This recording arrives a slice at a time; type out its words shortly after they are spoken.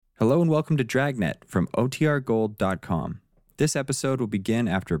Hello and welcome to Dragnet from OTRGold.com. This episode will begin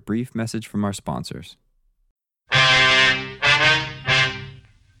after a brief message from our sponsors.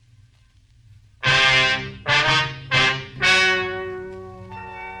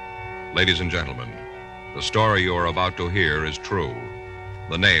 Ladies and gentlemen, the story you are about to hear is true.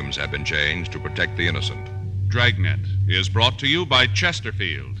 The names have been changed to protect the innocent. Dragnet is brought to you by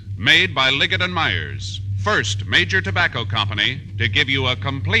Chesterfield, made by Liggett & Myers, first major tobacco company to give you a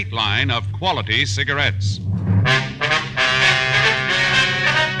complete line of quality cigarettes.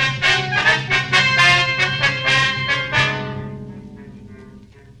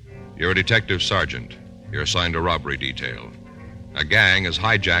 You're a detective sergeant. You're assigned a robbery detail. A gang has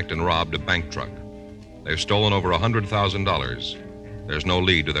hijacked and robbed a bank truck. They've stolen over $100,000. There's no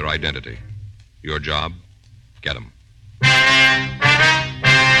lead to their identity. Your job? Get them.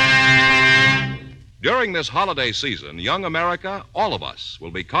 During this holiday season, young America, all of us,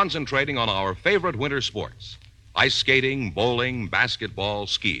 will be concentrating on our favorite winter sports: ice skating, bowling, basketball,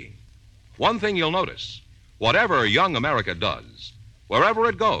 skiing. One thing you'll notice: whatever young America does, wherever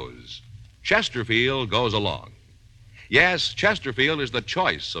it goes, Chesterfield goes along. Yes, Chesterfield is the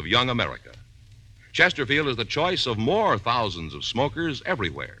choice of young America. Chesterfield is the choice of more thousands of smokers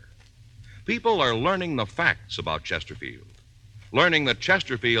everywhere. People are learning the facts about Chesterfield, learning that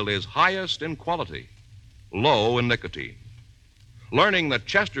Chesterfield is highest in quality, low in nicotine, learning that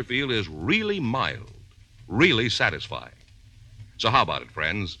Chesterfield is really mild, really satisfying. So how about it,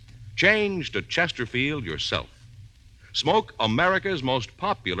 friends? Change to Chesterfield yourself. Smoke America's most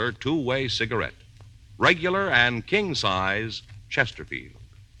popular two-way cigarette, regular and king-size Chesterfield.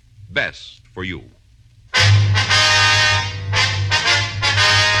 Best for you.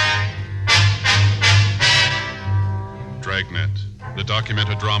 Dragnet, the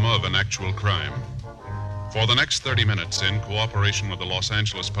documented drama of an actual crime. For the next 30 minutes, in cooperation with the Los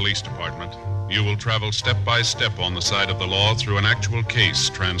Angeles Police Department, you will travel step by step on the side of the law through an actual case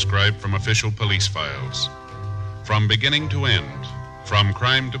transcribed from official police files. From beginning to end, from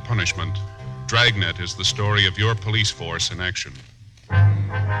crime to punishment, Dragnet is the story of your police force in action.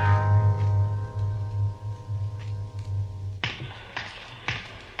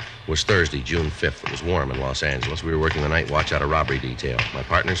 It was Thursday, June 5th. It was warm in Los Angeles. We were working the night watch out of robbery detail. My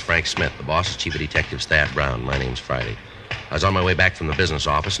partner's Frank Smith. The boss is Chief of Detectives Thad Brown. My name's Friday. I was on my way back from the business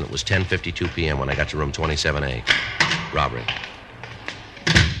office, and it was 10:52 p.m. when I got to room 27A. Robbery.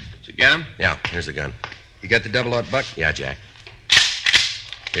 Did you get him? Yeah, here's the gun. You got the double-aught buck? Yeah, Jack.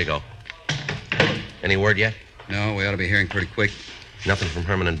 Here you go. Any word yet? No, we ought to be hearing pretty quick. Nothing from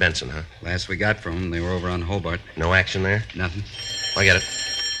Herman and Benson, huh? Last we got from them, they were over on Hobart. No action there? Nothing. I get it.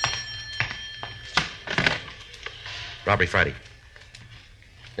 Robbery Friday.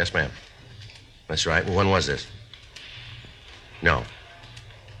 Yes, ma'am. That's right. Well, when was this? No,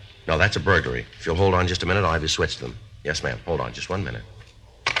 that's a burglary. If you'll hold on just a minute, I'll have you switch them. Yes, ma'am. Hold on just 1 minute.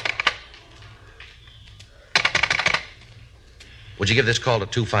 Would you give this call to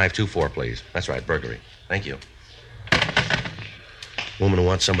 2524, please? That's right, burglary. Thank you. Woman who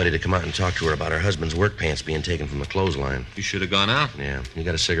wants somebody to come out and talk to her about her husband's work pants being taken from the clothesline. You should have gone out. Yeah. You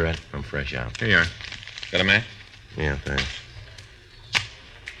got a cigarette? I'm fresh out. Here you are. Got a match? Yeah, thanks.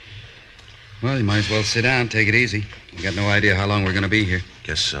 Well, you might as well sit down. Take it easy. We got no idea how long we're going to be here.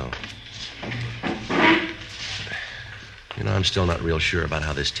 Guess so. You know, I'm still not real sure about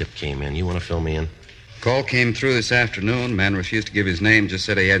how this tip came in. You want to fill me in? Call came through this afternoon. Man refused to give his name. Just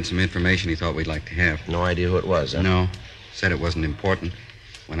said he had some information he thought we'd like to have. No idea who it was, huh? No. Said it wasn't important.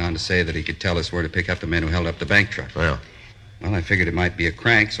 Went on to say that he could tell us where to pick up the men who held up the bank truck. Well, I figured it might be a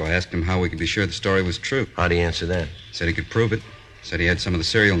crank, so I asked him how we could be sure the story was true. how'd he answer that? Said he could prove it. Said he had some of the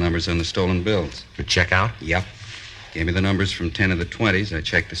serial numbers on the stolen bills. You check out? Yep. Gave me the numbers from 10 of the 20s. I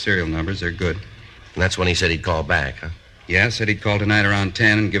checked the serial numbers. They're good. And that's when he said he'd call back, huh? Yeah, said he'd call tonight around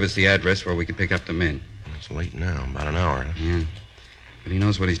 10 and give us the address where we could pick up the men. It's late now, about an hour, huh? Yeah. But he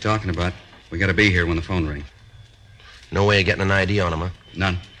knows what he's talking about. We got to be here when the phone rings. No way of getting an ID on him, huh?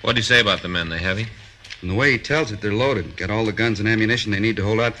 None. What'd he say about the men? They heavy? From the way he tells it, they're loaded. Got all the guns and ammunition they need to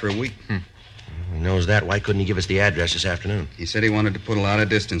hold out for a week. He knows that. Why couldn't he give us the address this afternoon? He said he wanted to put a lot of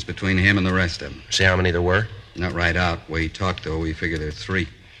distance between him and the rest of them. See how many there were? Not right out. The way he talked, though, we figure there are 3.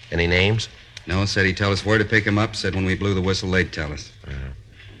 Any names? No, said he'd tell us where to pick him up. Said when we blew the whistle, they'd tell us.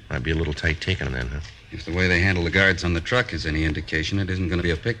 Might be a little tight taking him then, huh? If the way they handle the guards on the truck is any indication, it isn't going to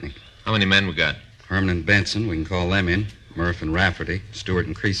be a picnic. How many men we got? Herman and Benson, we can call them in. Murph and Rafferty, Stewart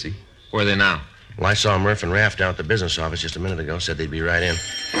and Creasy. Where are they now? Well, I saw Murph and Raff down at the business office just a minute ago. Said they'd be right in.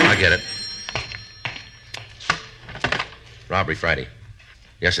 I'll get it. Robbery Friday.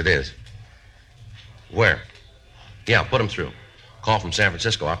 Yes, it is. Where? Yeah, put him through. Call from San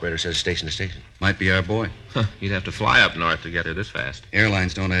Francisco. Operator says station to station. Might be our boy. Huh, you'd have to fly up north to get there this fast.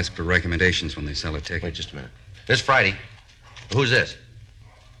 Airlines don't ask for recommendations when they sell a ticket. Wait just a minute. This Friday. Who's this?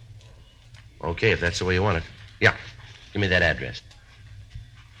 Okay, if that's the way you want it. Yeah. Give me that address.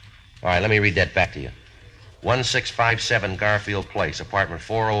 All right, let me read that back to you. 1657 Garfield Place, apartment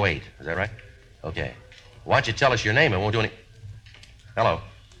 408. Is that right? Okay. Why don't you tell us your name? It won't do any... Hello.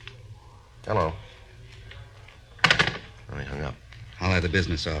 Oh, he hung up. I'll have the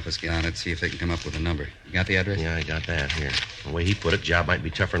business office get on it, see if they can come up with a number. You got the address? Yeah, I got that. Here. The way he put it, job might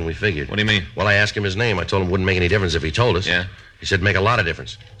be tougher than we figured. What do you mean? Well, I asked him his name. I told him it wouldn't make any difference if he told us. Yeah? He said make a lot of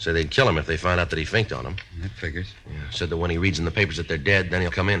difference. Said they'd kill him if they found out that he finked on them. That figures. Yeah. Said that when he reads in the papers that they're dead, then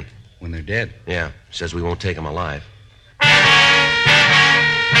he'll come in. When they're dead? Yeah. Says we won't take him alive.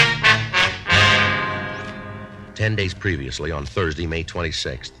 10 days previously, on Thursday, May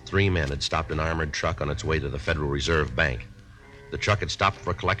 26th, 3 men had stopped an armored truck on its way to the Federal Reserve Bank. The truck had stopped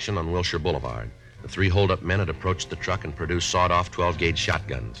for collection on Wilshire Boulevard. The 3 hold-up men had approached the truck and produced sawed-off 12-gauge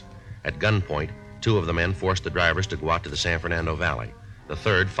shotguns. At gunpoint, 2 of the men forced the drivers to go out to the San Fernando Valley. The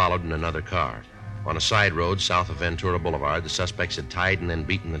third followed in another car. On a side road south of Ventura Boulevard, the suspects had tied and then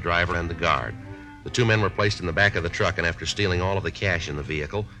beaten the driver and the guard. The 2 men were placed in the back of the truck, and after stealing all of the cash in the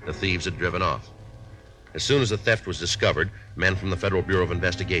vehicle, the thieves had driven off. As soon as the theft was discovered, men from the Federal Bureau of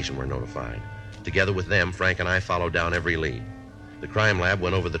Investigation were notified. Together with them, Frank and I followed down every lead. The crime lab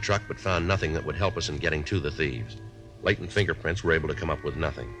went over the truck but found nothing that would help us in getting to the thieves. Latent fingerprints were able to come up with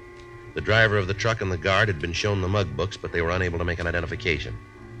nothing. The driver of the truck and the guard had been shown the mug books, but they were unable to make an identification.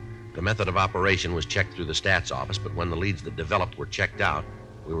 The method of operation was checked through the stats office, but when the leads that developed were checked out,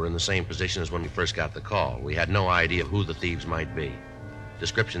 we were in the same position as when we first got the call. We had no idea who the thieves might be.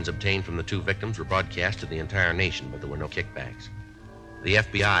 Descriptions obtained from the 2 victims were broadcast to the entire nation, but there were no kickbacks. The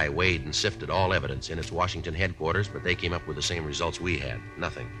FBI weighed and sifted all evidence in its Washington headquarters, but they came up with the same results we had.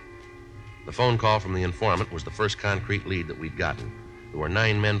 Nothing. The phone call from the informant was the first concrete lead that we'd gotten. There were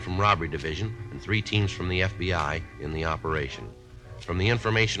 9 men from Robbery Division and 3 teams from the FBI in the operation. From the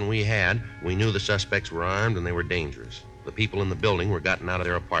information we had, we knew the suspects were armed and they were dangerous. The people in the building were gotten out of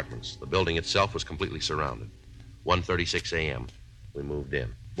their apartments. The building itself was completely surrounded. 1:36 a.m. We moved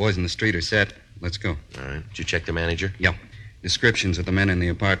in. Boys in the street are set. Let's go. All right. Did you check the manager? Yeah. Descriptions of the men in the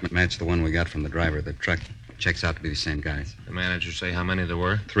apartment match the one we got from the driver of the truck. Checks out to be the same guys. The manager say how many there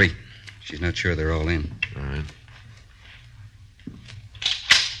were? 3. She's not sure they're all in. All right.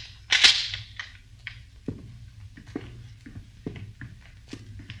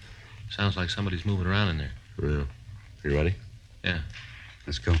 Sounds like somebody's moving around in there. Yeah. You ready? Yeah.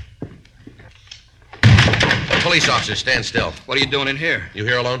 Let's go. Police officer, stand still. What are you doing in here? You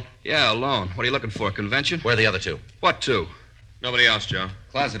here alone? Yeah, alone. What are you looking for, convention? Where are the other 2? What 2? Nobody else, Joe.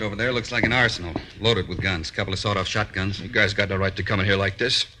 Closet over there looks like an arsenal, loaded with guns. Couple of sawed-off shotguns. You guys got no right to come in here like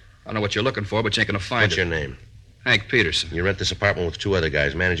this. I don't know what you're looking for, but you ain't gonna find What's it. your name? Hank Peterson. You rent this apartment with 2 other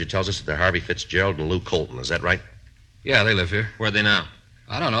guys. Manager tells us that they're Harvey Fitzgerald and Lou Colton. Is that right? Yeah, they live here. Where are they now?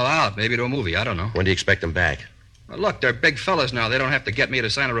 I don't know. Out. Maybe to a movie. I don't know. When do you expect them back? Well, look, they're big fellas now. They don't have to get me to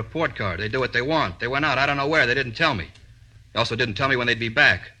sign a report card. They do what they want. They went out. I don't know where. They didn't tell me. They also didn't tell me when they'd be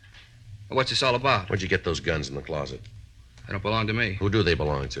back. Well, what's this all about? Where'd you get those guns in the closet? They don't belong to me. Who do they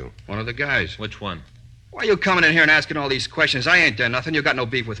belong to? One of the guys. Which one? Why are you coming in here and asking all these questions? I ain't done nothing. You got no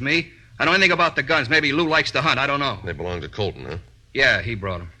beef with me. I know anything about the guns. Maybe Lou likes to hunt. I don't know. They belong to Colton, huh? Yeah, he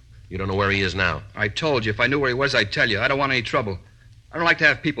brought them. You don't know where he is now? I told you. If I knew where he was, I'd tell you. I don't want any trouble. I don't like to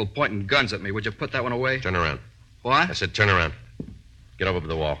have people pointing guns at me. Would you put that one away? Turn around. What? I said turn around. Get over to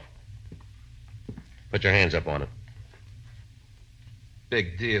the wall. Put your hands up on it.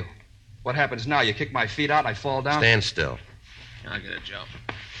 Big deal. What happens now? You kick my feet out and I fall down? Stand still. I'll get it, Joe.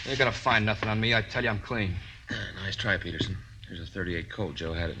 You're gonna find nothing on me. I tell you, I'm clean. Nice try, Peterson. Here's a .38 Colt.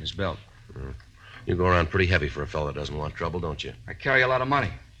 Joe had it in his belt. You go around pretty heavy for a fellow that doesn't want trouble, don't you? I carry a lot of money.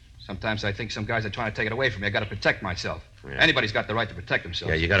 Sometimes I think some guys are trying to take it away from me. I gotta protect myself. Yeah. Anybody's got the right to protect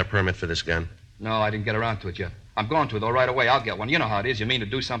themselves. Yeah, you got a permit for this gun? No, I didn't get around to it yet. I'm going to, though, right away. I'll get one. You know how it is. You mean to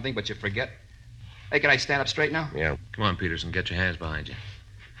do something, but you forget. Hey, can I stand up straight now? Yeah. Come on, Peterson. Get your hands behind you.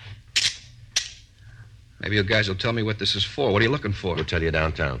 Maybe you guys will tell me what this is for. What are you looking for? We'll tell you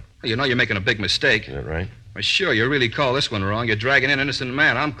downtown. You know you're making a big mistake. Is that right? Well, sure, you really call this one wrong. You're dragging in an innocent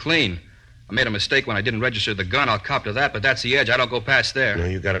man. I'm clean. I made a mistake when I didn't register the gun. I'll cop to that, but that's the edge. I don't go past there. No,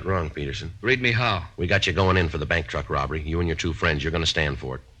 you got it wrong, Peterson. Read me how. We got you going in for the bank truck robbery. You and your 2 friends, you're going to stand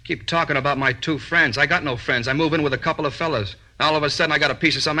for it. Keep talking about my 2 friends. I got no friends. I move in with a couple of fellas. Now, all of a sudden, I got a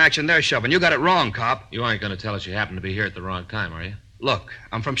piece of some action they're shoving. You got it wrong, cop. You aren't going to tell us you happened to be here at the wrong time, are you? Look,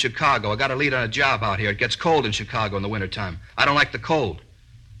 I'm from Chicago. I got a lead on a job out here. It gets cold in Chicago in the wintertime. I don't like the cold.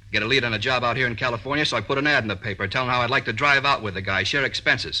 Get a lead on a job out here in California, so I put an ad in the paper telling how I'd like to drive out with the guy, share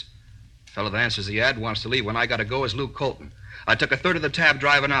expenses. The fellow that answers the ad wants to leave when I got to go is Luke Colton. I took a third of the tab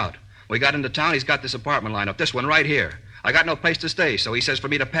driving out. We got into town, he's got this apartment lined up, this one right here. I got no place to stay, so he says for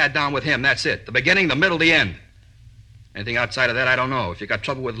me to pad down with him, that's it. The beginning, the middle, the end. Anything outside of that, I don't know. If you got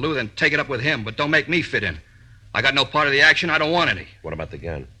trouble with Lou, then take it up with him, but don't make me fit in. I got no part of the action, I don't want any. What about the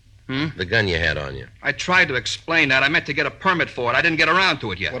gun? The gun you had on you. I tried to explain that. I meant to get a permit for it. I didn't get around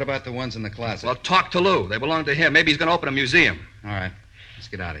to it yet. What about the ones in the closet? Well, talk to Lou. They belong to him. Maybe he's going to open a museum. All right. Let's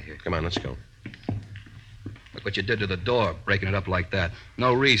get out of here. Come on, let's go. Look what you did to the door, breaking it up like that.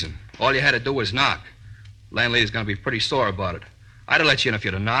 No reason. All you had to do was knock. Landlady's going to be pretty sore about it. I'd have let you in if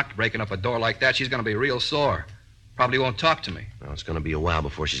you'd have knocked. Breaking up a door like that, she's going to be real sore. Probably won't talk to me. Well, it's going to be a while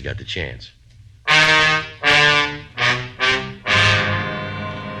before she's got the chance.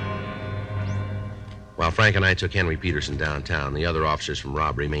 While Frank and I took Henry Peterson downtown, the other officers from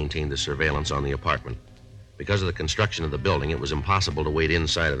robbery maintained the surveillance on the apartment. Because of the construction of the building, it was impossible to wait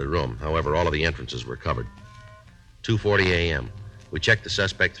inside of the room. However, all of the entrances were covered. 2:40 a.m. We checked the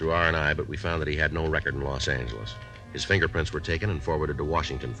suspect through R&I, but we found that he had no record in Los Angeles. His fingerprints were taken and forwarded to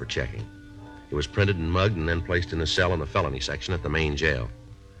Washington for checking. He was printed and mugged and then placed in a cell in the felony section at the main jail.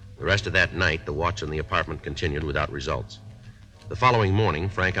 The rest of that night, the watch on the apartment continued without results. The following morning,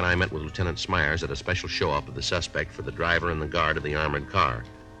 Frank and I met with Lieutenant Smyers at a special show-up of the suspect for the driver and the guard of the armored car.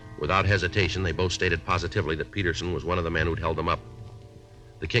 Without hesitation, they both stated positively that Peterson was one of the men who'd held them up.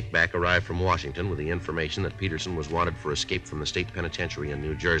 The kickback arrived from Washington with the information that Peterson was wanted for escape from the state penitentiary in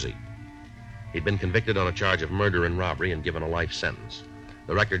New Jersey. He'd been convicted on a charge of murder and robbery and given a life sentence.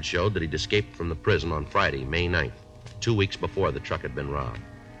 The record showed that he'd escaped from the prison on Friday, May 9th, 2 weeks before the truck had been robbed.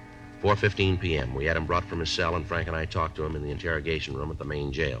 4:15 p.m. We had him brought from his cell, and Frank and I talked to him in the interrogation room at the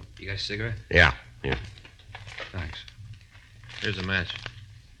main jail. You got a cigarette? Yeah, here. Thanks. Here's a match.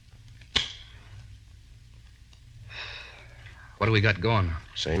 What do we got going?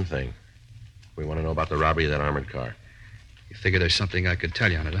 Same thing. We want to know about the robbery of that armored car. You figure there's something I could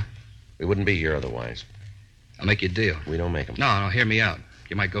tell you on it, huh? We wouldn't be here otherwise. I'll make you a deal. We don't make them. No, hear me out.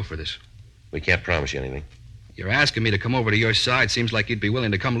 You might go for this. We can't promise you anything. You're asking me to come over to your side. Seems like you'd be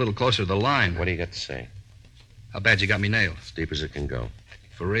willing to come a little closer to the line. What do you got to say? How bad you got me nailed? As deep as it can go.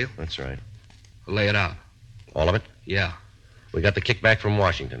 For real? That's right. Lay it out. All of it? Yeah. We got the kickback from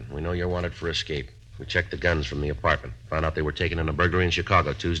Washington. We know you're wanted for escape. We checked the guns from the apartment. Found out they were taken in a burglary in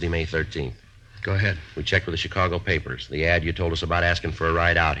Chicago Tuesday, May 13th. Go ahead. We checked with the Chicago papers. The ad you told us about asking for a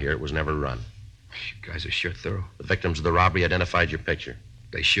ride out here, it was never run. You guys are sure thorough. The victims of the robbery identified your picture.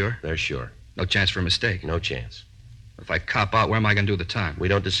 They sure? They're sure. No chance for a mistake? No chance. If I cop out, where am I going to do the time? We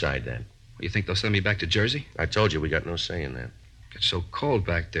don't decide that. You think they'll send me back to Jersey? I told you we got no say in that. It's so cold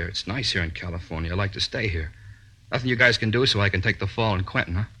back there. It's nice here in California. I like to stay here. Nothing you guys can do so I can take the fall in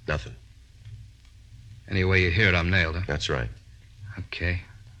Quentin, huh? Nothing. Anyway you hear it, I'm nailed, huh? That's right. Okay.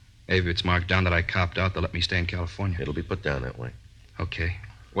 Maybe if it's marked down that I copped out, they'll let me stay in California. It'll be put down that way. Okay.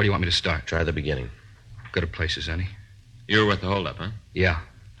 Where do you want me to start? Try the beginning. Good at places, any? You were with the holdup, huh? Yeah.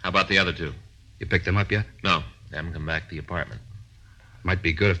 How about the other two? You picked them up yet? No. They haven't come back to the apartment. Might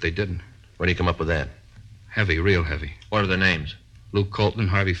be good if they didn't. Where do you come up with that? Heavy, real heavy. What are their names? Luke Colton and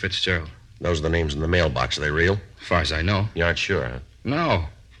Harvey Fitzgerald. Those are the names in the mailbox. Are they real? As far as I know. You aren't sure, huh? No.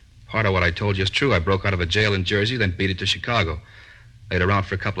 Part of what I told you is true. I broke out of a jail in Jersey, then beat it to Chicago. Laid around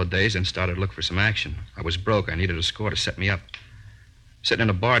for a couple of days, then started to look for some action. I was broke. I needed a score to set me up. Sitting in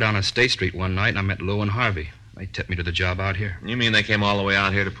a bar down on State Street one night, and I met Lou and Harvey. They tipped me to the job out here. You mean they came all the way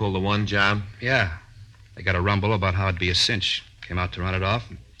out here to pull the one job? Yeah. They got a rumble about how it'd be a cinch. Came out to run it off,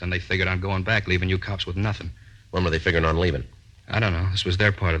 and then they figured on going back, leaving you cops with nothing. When were they figuring on leaving? I don't know. This was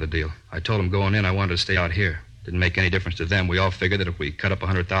their part of the deal. I told them going in I wanted to stay out here. Didn't make any difference to them. We all figured that if we cut up a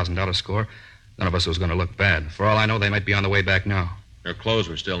 $100,000 score, none of us was going to look bad. For all I know, they might be on the way back now. Their clothes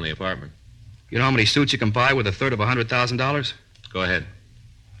were still in the apartment. You know how many suits you can buy with a third of $100,000? Go ahead.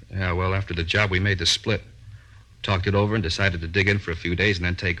 Yeah, well, after the job, we made the split. Talked it over and decided to dig in for a few days and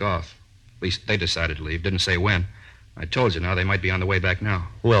then take off. At least they decided to leave. Didn't say when. I told you now they might be on the way back now.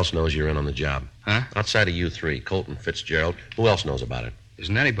 Who else knows you're in on the job? Huh? Outside of you three, Colton, Fitzgerald, who else knows about it?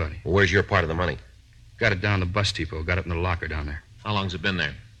 Isn't anybody. Well, where's your part of the money? Got it down the bus depot. Got it in the locker down there. How long's it been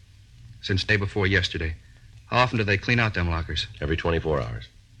there? Since day before yesterday. How often do they clean out them lockers? Every 24 hours.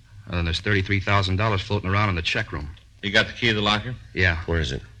 Well, then there's $33,000 floating around in the check room. You got the key to the locker? Yeah. Where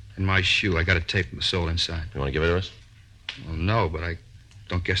is it? In my shoe. I got it taped with the sole inside. You want to give it to us? Well, no, but I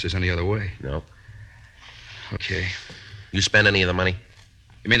don't guess there's any other way. No. Okay. You spend any of the money?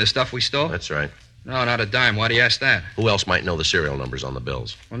 You mean the stuff we stole? That's right. No, not a dime. Why do you ask that? Who else might know the serial numbers on the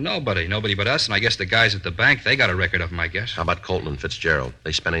bills? Well, nobody. Nobody but us, and I guess the guys at the bank, they got a record of them, I guess. How about Colton and Fitzgerald?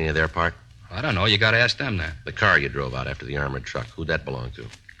 They spent any of their part? I don't know. You got to ask them that. The car you drove out after the armored truck, who'd that belong to?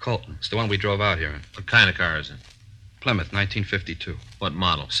 Colton. It's the one we drove out here in. What kind of car is it? Plymouth, 1952. What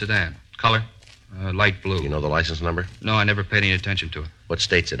model? Sedan. Color? Light blue. You know the license number? No, I never paid any attention to it. What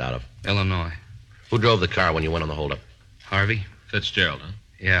state's it out of? Illinois. Who drove the car when you went on the holdup? Harvey? Fitzgerald, huh?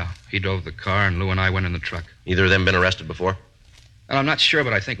 Yeah, he drove the car, and Lou and I went in the truck. Either of them been arrested before? Well, I'm not sure,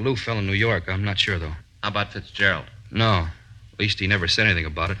 but I think Lou fell in New York. I'm not sure, though. How about Fitzgerald? No. At least he never said anything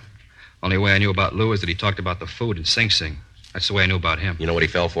about it. Only way I knew about Lou is that he talked about the food in Sing Sing. That's the way I knew about him. You know what he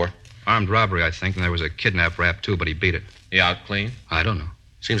fell for? Armed robbery, I think, and there was a kidnap rap, too, but he beat it. He out clean? I don't know.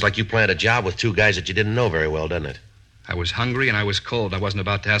 Seems like you planned a job with two guys that you didn't know very well, doesn't it? I was hungry and I was cold. I wasn't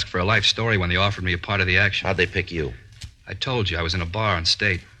about to ask for a life story when they offered me a part of the action. How'd they pick you? I told you, I was in a bar on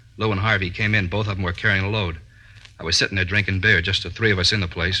State. Lou and Harvey came in. Both of them were carrying a load. I was sitting there drinking beer, just the three of us in the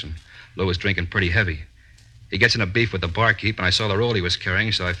place, and Lou was drinking pretty heavy. He gets in a beef with the barkeep, and I saw the roll he was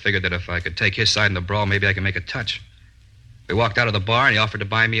carrying, so I figured that if I could take his side in the brawl, maybe I could make a touch. We walked out of the bar, and he offered to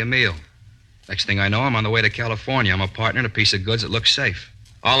buy me a meal. Next thing I know, I'm on the way to California. I'm a partner in a piece of goods that looks safe.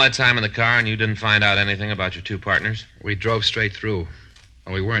 All that time in the car, and you didn't find out anything about your two partners? We drove straight through.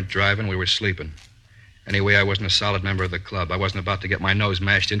 When we weren't driving, we were sleeping. Anyway, I wasn't a solid member of the club. I wasn't about to get my nose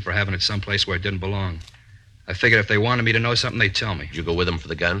mashed in for having it someplace where it didn't belong. I figured if they wanted me to know something, they'd tell me. Did you go with them for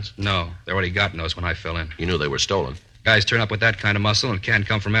the guns? No, they already got those when I fell in. You knew they were stolen. Guys turn up with that kind of muscle and can't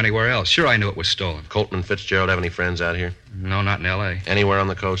come from anywhere else. Sure, I knew it was stolen. Colton and Fitzgerald have any friends out here? No, not in L.A. Anywhere on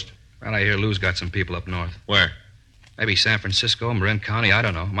the coast? Well, I hear Lou's got some people up north. Where? Maybe San Francisco, Marin County, I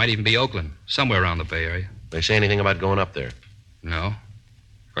don't know. Might even be Oakland. Somewhere around the Bay Area. They say anything about going up there? No.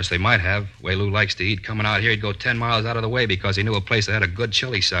 Of course, they might have. The way Lou likes to eat, coming out here, he'd go 10 miles out of the way because he knew a place that had a good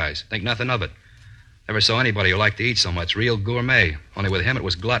chili size. Think nothing of it. Never saw anybody who liked to eat so much. Real gourmet. Only with him, it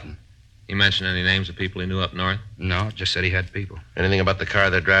was glutton. He mentioned any names of people he knew up north? No, just said he had people. Anything about the car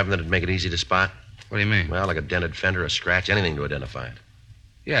they're driving that'd make it easy to spot? What do you mean? Well, like a dented fender, a scratch, anything to identify it.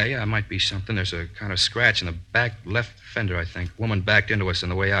 Yeah, it might be something. There's a kind of scratch in the back left fender, I think. Woman backed into us on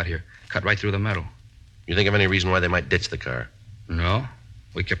the way out here. Cut right through the metal. You think of any reason why they might ditch the car? No.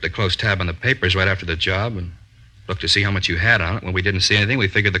 We kept a close tab on the papers right after the job and looked to see how much you had on it. When we didn't see anything, we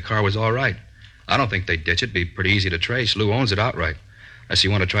figured the car was all right. I don't think they'd ditch it. It'd be pretty easy to trace. Lou owns it outright. Unless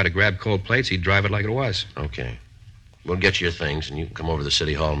you want to try to grab cold plates, he'd drive it like it was. Okay. We'll get you your things, and you can come over to the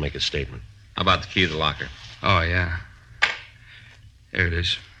city hall and make a statement. How about the key to the locker? Oh, yeah. Here it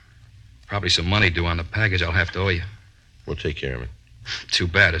is. Probably some money due on the package I'll have to owe you. We'll take care of it. Too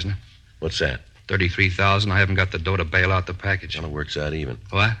bad, isn't it? What's that? $33,000. I haven't got the dough to bail out the package. Well, it works out even.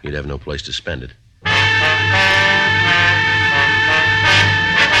 What? You'd have no place to spend it.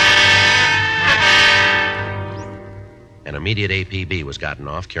 An immediate APB was gotten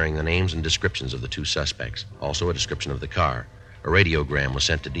off carrying the names and descriptions of the two suspects, also a description of the car. A radiogram was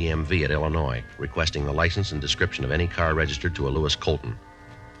sent to DMV at Illinois, requesting the license and description of any car registered to a Lewis Colton.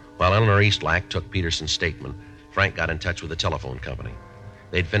 While Eleanor Eastlack took Peterson's statement, Frank got in touch with the telephone company.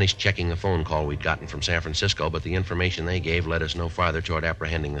 They'd finished checking the phone call we'd gotten from San Francisco, but the information they gave led us no farther toward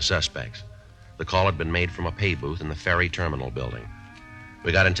apprehending the suspects. The call had been made from a pay booth in the ferry terminal building.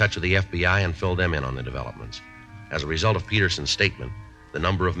 We got in touch with the FBI and filled them in on the developments. As a result of Peterson's statement, the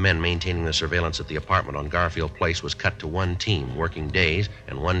number of men maintaining the surveillance at the apartment on Garfield Place was cut to one team working days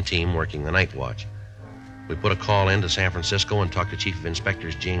and one team working the night watch. We put a call in to San Francisco and talked to Chief of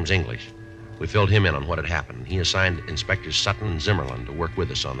Inspectors James English. We filled him in on what had happened. He assigned Inspectors Sutton and Zimmerlin to work with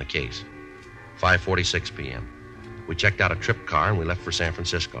us on the case. 5:46 p.m. We checked out a trip car and we left for San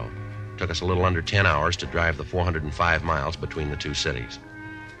Francisco. It took us a little under 10 hours to drive the 405 miles between the two cities.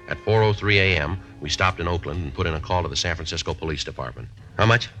 At 4:03 a.m., we stopped in Oakland and put in a call to the San Francisco Police Department. How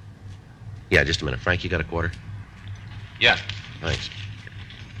much? Yeah, just a minute. Frank, you got a quarter? Yeah. Thanks.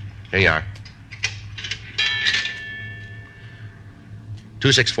 Here you are.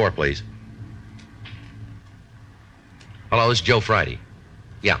 264, please. Hello, this is Joe Friday.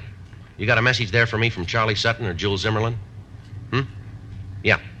 Yeah. You got a message there for me from Charlie Sutton or Jules Zimmerlin?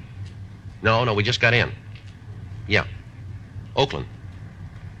 Yeah. No, we just got in. Yeah. Oakland.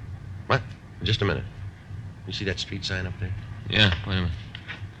 What? Just a minute. You see that street sign up there? Yeah, wait a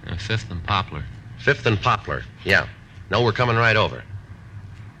minute. 5th and Poplar. 5th and Poplar. Yeah. No, we're coming right over.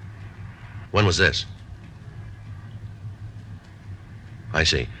 When was this? I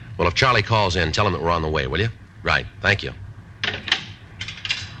see. Well, if Charlie calls in, tell him that we're on the way, will you? Right. Thank you.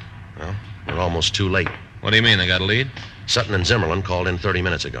 Well, we're almost too late. What do you mean, they got a lead? Sutton and Zimmerlin called in 30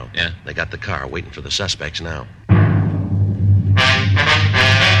 minutes ago. Yeah? They got the car waiting for the suspects now.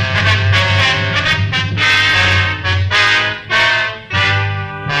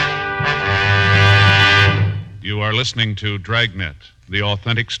 listening to Dragnet, the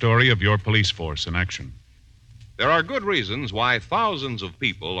authentic story of your police force in action. There are good reasons why thousands of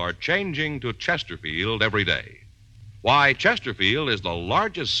people are changing to Chesterfield every day. Why Chesterfield is the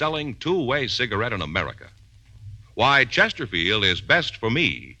largest selling two-way cigarette in America. Why Chesterfield is best for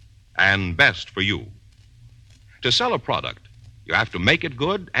me and best for you. To sell a product, you have to make it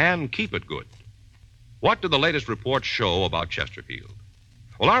good and keep it good. What do the latest reports show about Chesterfield?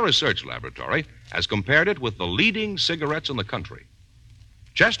 Well, our research laboratory has compared it with the leading cigarettes in the country.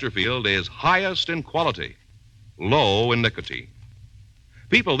 Chesterfield is highest in quality, low in nicotine.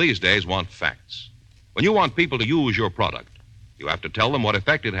 People these days want facts. When you want people to use your product, you have to tell them what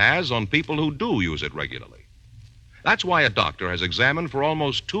effect it has on people who do use it regularly. That's why a doctor has examined for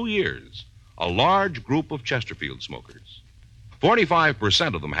almost 2 years a large group of Chesterfield smokers.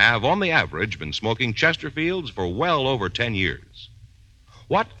 45% of them have, on the average, been smoking Chesterfields for well over 10 years.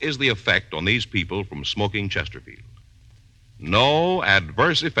 What is the effect on these people from smoking Chesterfield? No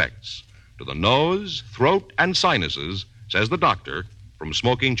adverse effects to the nose, throat, and sinuses, says the doctor, from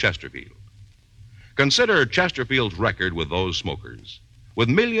smoking Chesterfield. Consider Chesterfield's record with those smokers, with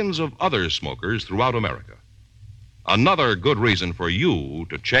millions of other smokers throughout America. Another good reason for you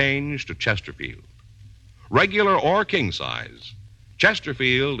to change to Chesterfield. Regular or king size,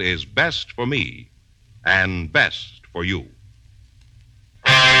 Chesterfield is best for me and best for you.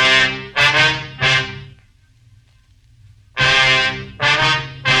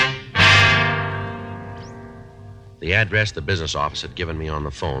 The address the business office had given me on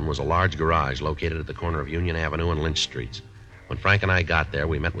the phone was a large garage located at the corner of Union Avenue and Lynch Streets. When Frank and I got there,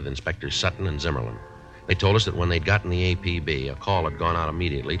 we met with Inspectors Sutton and Zimmerlin. They told us that when they'd gotten the APB, a call had gone out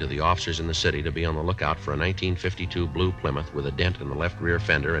immediately to the officers in the city to be on the lookout for a 1952 blue Plymouth with a dent in the left rear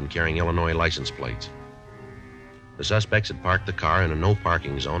fender and carrying Illinois license plates. The suspects had parked the car in a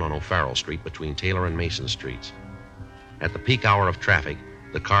no-parking zone on O'Farrell Street between Taylor and Mason Streets. At the peak hour of traffic,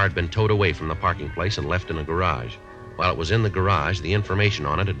 the car had been towed away from the parking place and left in a garage. While it was in the garage, the information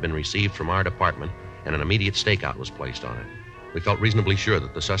on it had been received from our department, and an immediate stakeout was placed on it. We felt reasonably sure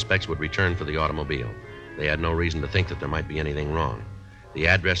that the suspects would return for the automobile. They had no reason to think that there might be anything wrong. The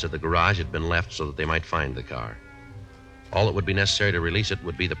address of the garage had been left so that they might find the car. All that would be necessary to release it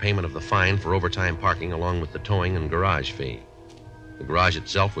would be the payment of the fine for overtime parking along with the towing and garage fee. The garage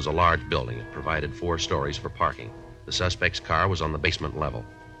itself was a large building. It provided 4 stories for parking. The suspect's car was on the basement level.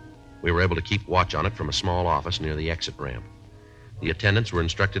 We were able to keep watch on it from a small office near the exit ramp. The attendants were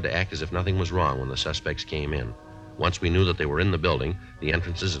instructed to act as if nothing was wrong when the suspects came in. Once we knew that they were in the building, the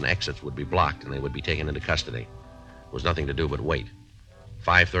entrances and exits would be blocked and they would be taken into custody. There was nothing to do but wait.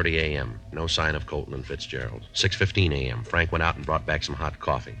 5:30 a.m., no sign of Colton and Fitzgerald. 6:15 a.m., Frank went out and brought back some hot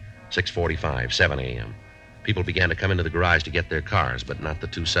coffee. 6:45, 7 a.m. People began to come into the garage to get their cars, but not the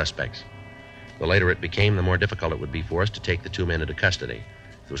 2 suspects. The later it became, the more difficult it would be for us to take the 2 men into custody.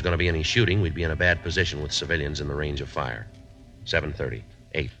 If there was going to be any shooting, we'd be in a bad position with civilians in the range of fire. 7:30,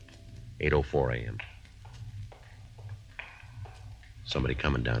 8:04 a.m. Somebody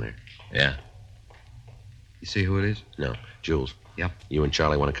coming down there. Yeah. You see who it is? No, Jules. Yep. You and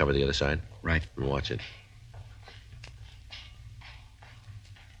Charlie want to cover the other side? Right. And watch it.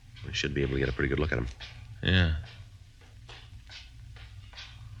 We should be able to get a pretty good look at him. Yeah.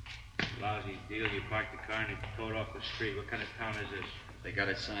 Lousy deal. You parked the car and you towed off the street. What kind of town is this? They got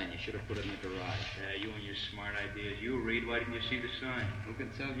a sign. You should have put it in the garage. Yeah, you and your smart ideas. You read. Why didn't you see the sign? Who can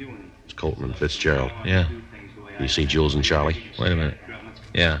tell you anything? It's Colton and Fitzgerald. Yeah. You see Jules and Charlie? Wait a minute.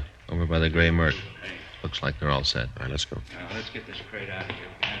 Yeah, over by the gray Merc. Looks like they're all set. All right, let's go. Now, let's get this crate out of here.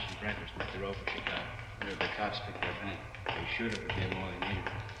 We can have some breakfast with the rope if you got it. Where did the cops pick that bank? They should have been more than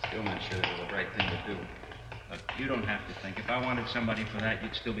needed. Still not sure it was the right thing to do. Look, you don't have to think. If I wanted somebody for that,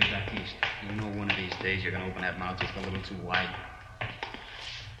 you'd still be back east. You know one of these days you're going to open that mouth just a little too wide.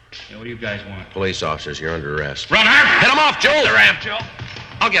 Yeah, what do you guys want? Police officers, you're under arrest. Run, Arm! Hit him off, Jules! The ramp, Joe.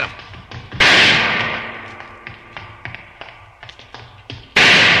 I'll get him.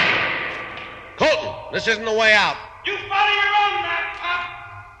 Colton, this isn't the way out. You follow your own map,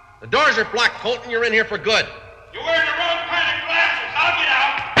 Pop. The doors are blocked, Colton. You're in here for good. You're wearing the wrong kind of glasses. I'll get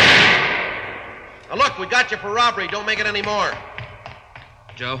out. Now, look, we got you for robbery. Don't make it any more.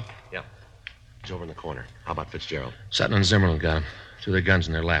 Joe? Yeah. He's over in the corner. How about Fitzgerald? Sutton and Zimmerman got him. 2 of their guns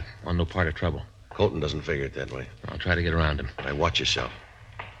in their lap. On no part of trouble. Colton doesn't figure it that way. I'll try to get around him. All right, watch yourself.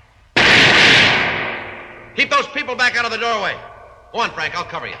 Keep those people back out of the doorway. Go on, Frank. I'll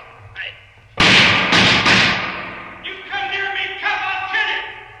cover you. You come near me, cop, I'll kill you.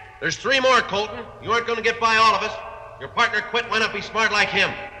 There's 3 more, Colton. You aren't going to get by all of us. Your partner quit. Why not be smart like him?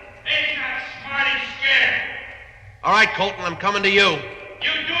 He's not smart, he's scared. All right, Colton, I'm coming to you.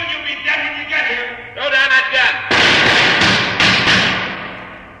 You do and you'll be dead when you get here. Throw down that gun.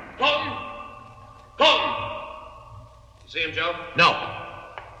 Colton! Colton! You see him, Joe? No.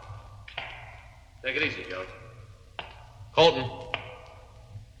 Take it easy, Joe. Colton.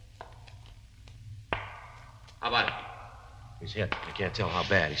 How about it? He's hit. I can't tell how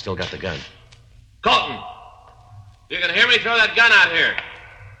bad. He's still got the gun. Colton! You can hear me? Throw that gun out here.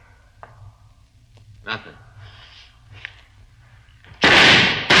 Nothing.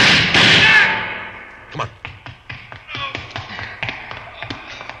 Come on.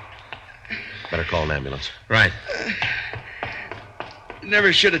 Better call an ambulance. Right.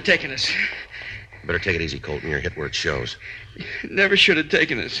 Never should have taken us. Better take it easy, Colton. You're hit where it shows. Never should have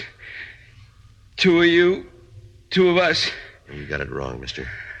taken us. Two of you, two of us. You got it wrong, mister.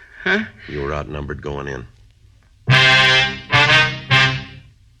 Huh? You were outnumbered going in.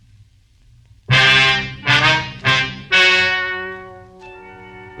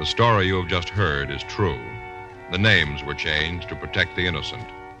 The story you have just heard is true. The names were changed to protect the innocent.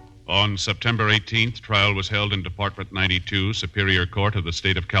 On September 18th, trial was held in Department 92, Superior Court of the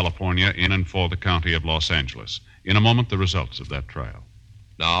State of California, in and for the County of Los Angeles. In a moment, the results of that trial.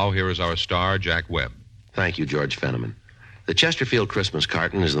 Now, here is our star, Jack Webb. Thank you, George Fenneman. The Chesterfield Christmas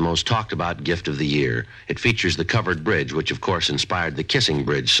carton is the most talked-about gift of the year. It features the covered bridge, which, of course, inspired the Kissing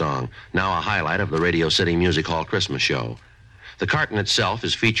Bridge song, now a highlight of the Radio City Music Hall Christmas show. The carton itself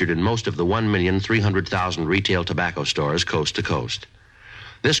is featured in most of the 1,300,000 retail tobacco stores coast to coast.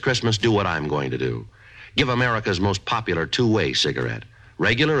 This Christmas, do what I'm going to do. Give America's most popular two-way cigarette,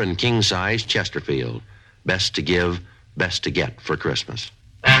 regular and king-size Chesterfield. Best to give, best to get for Christmas.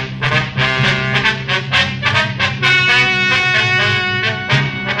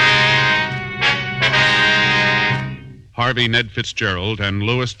 Harvey Ned Fitzgerald and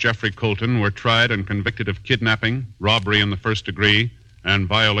Louis Jeffrey Colton were tried and convicted of kidnapping, robbery in the first degree, and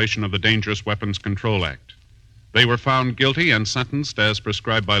violation of the Dangerous Weapons Control Act. They were found guilty and sentenced as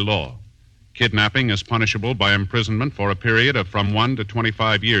prescribed by law. Kidnapping is punishable by imprisonment for a period of from 1 to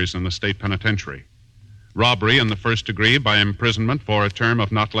 25 years in the state penitentiary. Robbery in the first degree by imprisonment for a term of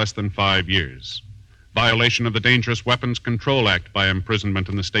not less than 5 years. Violation of the Dangerous Weapons Control Act by imprisonment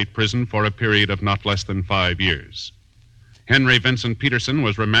in the state prison for a period of not less than 5 years. Henry Vincent Peterson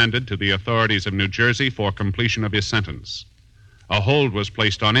was remanded to the authorities of New Jersey for completion of his sentence. A hold was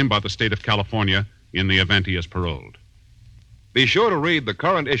placed on him by the state of California in the event he is paroled. Be sure to read the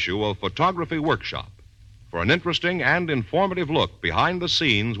current issue of Photography Workshop for an interesting and informative look behind the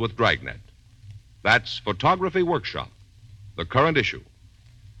scenes with Dragnet. That's Photography Workshop, the current issue.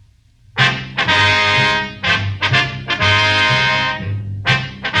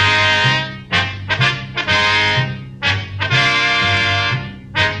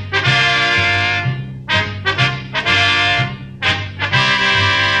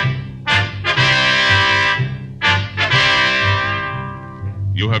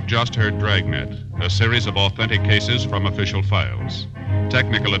 You have just heard Dragnet, a series of authentic cases from official files.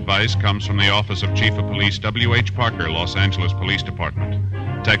 Technical advice comes from the Office of Chief of Police W.H. Parker, Los Angeles Police Department.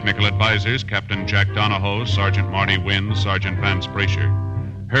 Technical advisors, Captain Jack Donahoe, Sergeant Marty Wynn, Sergeant Vance Brasher.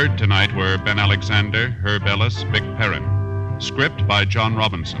 Heard tonight were Ben Alexander, Herb Ellis, Vic Perrin. Script by John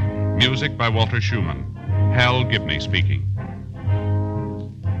Robinson. Music by Walter Schumann. Hal Gibney speaking.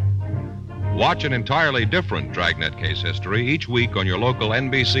 Watch an entirely different Dragnet case history each week on your local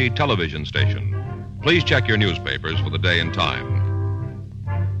NBC television station. Please check your newspapers for the day and time.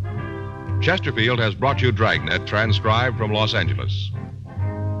 Chesterfield has brought you Dragnet, transcribed from Los Angeles.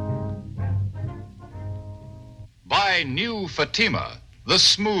 Buy new Fatima, the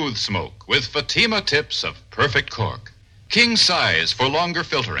smooth smoke with Fatima tips of perfect cork. King size for longer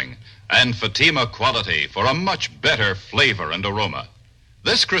filtering, and Fatima quality for a much better flavor and aroma.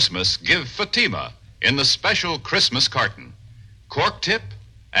 This Christmas, give Fatima in the special Christmas carton. Cork tip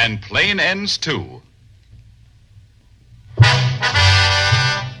and plain ends, too.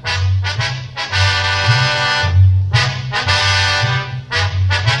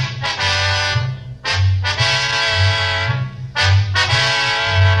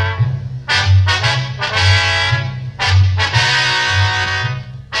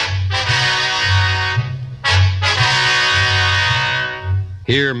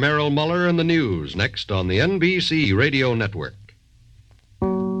 Hear Merrill Muller and the news next on the NBC Radio Network.